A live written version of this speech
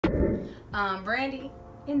I'm Brandy,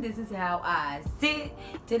 and this is how I sit.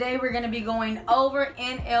 Today we're going to be going over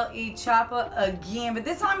NLE Choppa again, but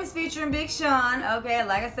this time it's featuring Big Sean. Okay,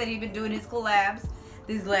 like I said, he's been doing his collabs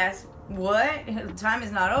these last, the time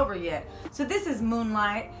is not over yet. So this is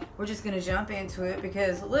Moonlight. We're just going to jump into it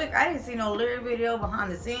because, look, I didn't see no lyric video,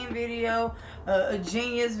 behind the scene video, a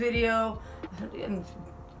Genius video,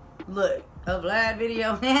 look, a Vlad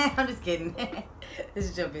video. I'm just kidding.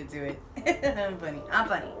 Let's jump into it. I'm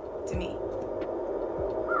funny to me.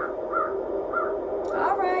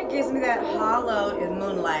 Alright, gives me that hollow in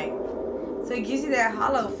Moonlight. So it gives you that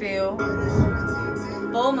hollow feel.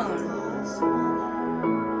 Full moon.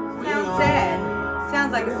 Sounds sad.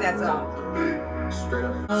 Sounds like a sad song.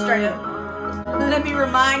 Straight up. Let me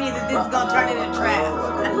remind you that this is gonna turn into trap.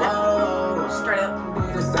 Straight up.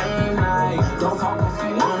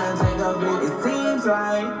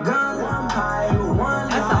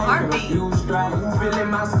 That's a heartbeat. Take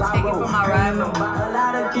it from my rival.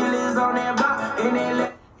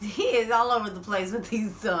 He is all over the place with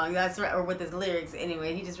these songs, that's right, or with his lyrics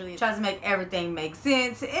anyway. He just really tries to make everything make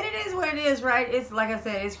sense, and it is what it is, right? It's like I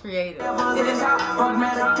said, it's creative. It is. Fuck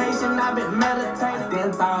medication, I've been meditating.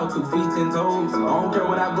 Stand tall, 2 feet 10 toes. I don't care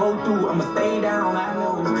what I go through, I'ma stay down. I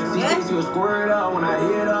know. She said she was squared up when I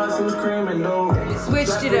hit her, she was screaming no.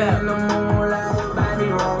 Switched it up.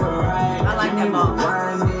 I like that ball.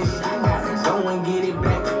 Don't get it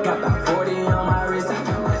back. Got that 40 on my wrist.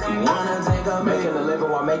 Wanna take a making a living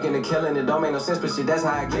while making a killing. It don't make no sense, but shit, that's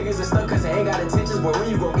how I get. Niggas is stuck cause they ain't got intentions. But when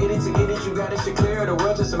you gon' get it, to get it, you got it, shit clear. The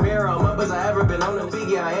world just a mirror. I'm up as I ever been on the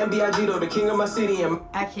biggie. I am B.I.G. though, the king of my city. And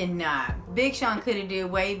I cannot. Big Sean could have did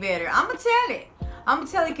way better. I'ma tell it. I'm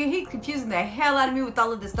gonna tell you, he's confusing the hell out of me with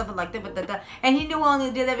all of this stuff like that, and he knew I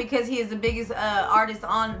only did that because he is the biggest artist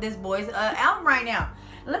on this boy's album right now.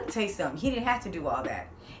 Let me tell you something. He didn't have to do all that.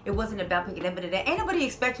 It wasn't about picking up today. Ain't nobody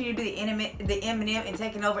expecting you to be the Eminem and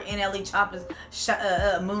taking over NLE Choppa's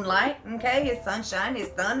Moonlight. Okay, his sunshine, his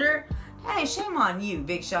thunder. Hey, shame on you,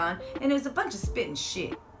 Big Sean. And it was a bunch of spitting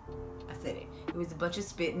shit. I said it. It was a bunch of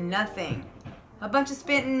spitting nothing. A bunch of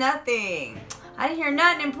spitting nothing. I didn't hear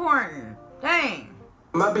nothing important. Dang.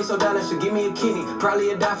 My bitch so down that should give me a kidney.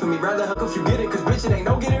 Probably a die for me. Rather hook if you get it, cause bitch it ain't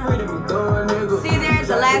no getting rid of me. See there,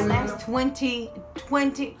 the last 20.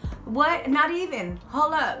 What? Not even.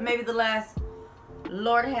 Hold up. Maybe the last,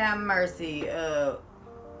 Lord have mercy,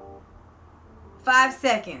 5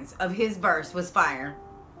 seconds of his verse was fire.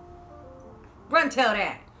 Run tell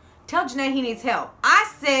that. Tell Janae he needs help. I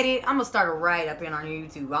said it. I'm gonna start a riot up in on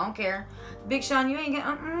YouTube. I don't care. Big Sean, you ain't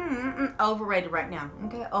getting overrated right now.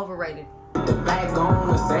 Okay? Overrated. The back on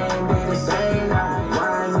the same day, the same night.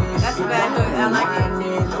 That's a bad hook. I like it.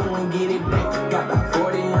 Get it back. Got that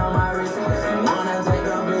 40 on my wrist. Wanna take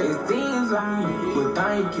a bit, it seems like, but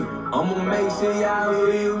thank you. I'ma make sure y'all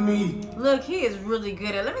feel me. Look, he is really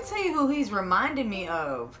good at. Let me tell you who he's reminding me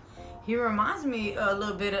of. He reminds me a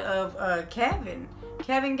little bit of Kevin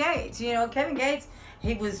Gates. You know, Kevin Gates.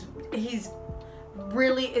 He's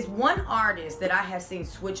really is one artist that I have seen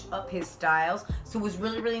switch up his styles. So it was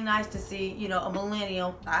really nice to see, you know, a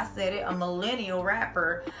millennial, I said it, a millennial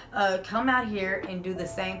rapper come out here and do the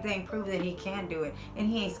same thing, prove that he can do it, and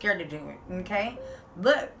he ain't scared to do it. Okay,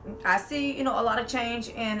 look, I see, you know, a lot of change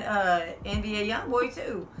in NBA YoungBoy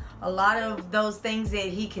too. A lot of those things that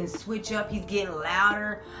he can switch up. He's getting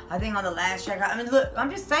louder. I think on the last track. I mean, look,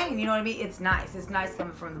 I'm just saying, you know what I mean? It's nice. It's nice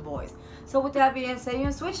coming from the boys. So with that being said, you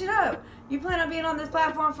know, switch it up. You plan on being on this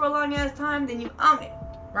platform for a long ass time, then you own it,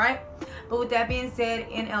 right? But with that being said,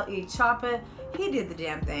 NLE Choppa, he did the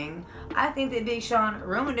damn thing. I think that Big Sean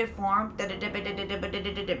ruined it for him. The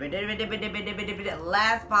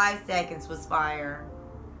last 5 seconds was fire.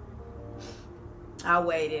 I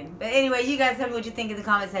waited. But anyway, you guys tell me what you think in the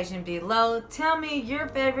comment section below. Tell me your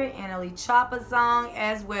favorite NLE Choppa song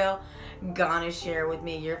as well. Gonna share with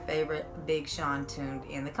me your favorite Big Sean tune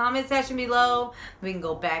in the comment section below. We can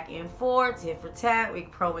go back and forth, tit for tat. We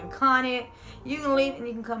can pro and con it. You can leave and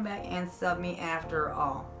you can come back and sub me after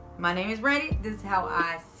all. My name is Brandy. This is how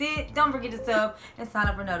I sit. Don't forget to sub and sign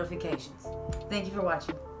up for notifications. Thank you for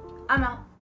watching. I'm out.